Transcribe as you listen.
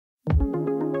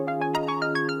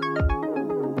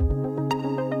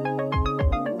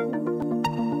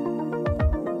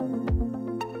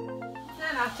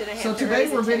So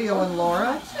today we're videoing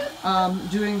Laura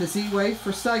doing the Z Wave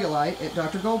for Cellulite at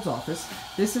Dr. Gold's office.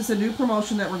 This is a new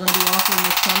promotion that we're going to be offering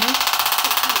this summer.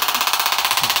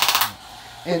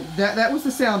 And that was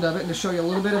the sound of it, and to show you a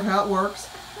little bit of how it works.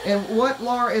 And what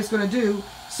Laura is going to do,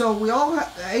 so we all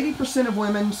have, 80% of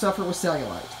women suffer with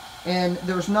cellulite. And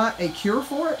there's not a cure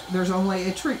for it, there's only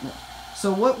a treatment.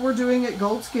 So what we're doing at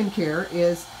Gold Skincare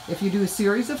is, if you do a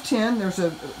series of 10, there's a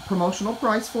promotional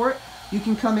price for it. You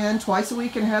can come in twice a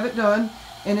week and have it done.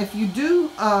 And if you do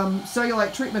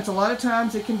cellulite treatments, a lot of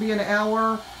times it can be an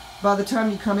hour by the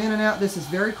time you come in and out. This is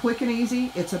very quick and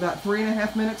easy. It's about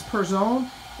 3.5 minutes per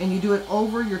zone, and you do it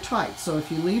over your tights. So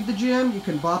if you leave the gym, you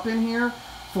can bop in here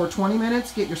for 20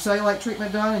 minutes, get your cellulite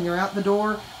treatment done, and you're out the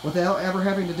door without ever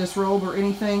having to disrobe or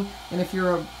anything. And if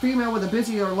you're a female with a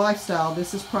busier lifestyle,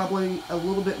 this is probably a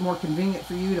little bit more convenient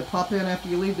for you to pop in after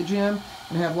you leave the gym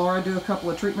and have Laura do a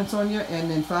couple of treatments on you, and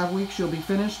in 5 weeks you'll be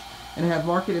finished and have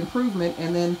market improvement.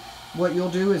 And then what you'll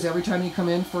do is every time you come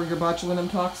in for your botulinum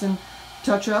toxin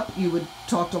touch-up, you would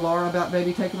talk to Laura about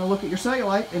maybe taking a look at your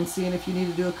cellulite and seeing if you need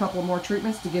to do a couple more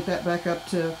treatments to get that back up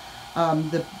to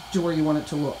where you want it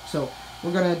to look. So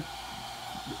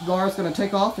Laura's going to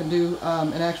take off and do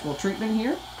an actual treatment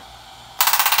here.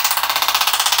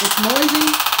 It's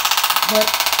noisy, but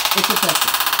it's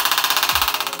effective.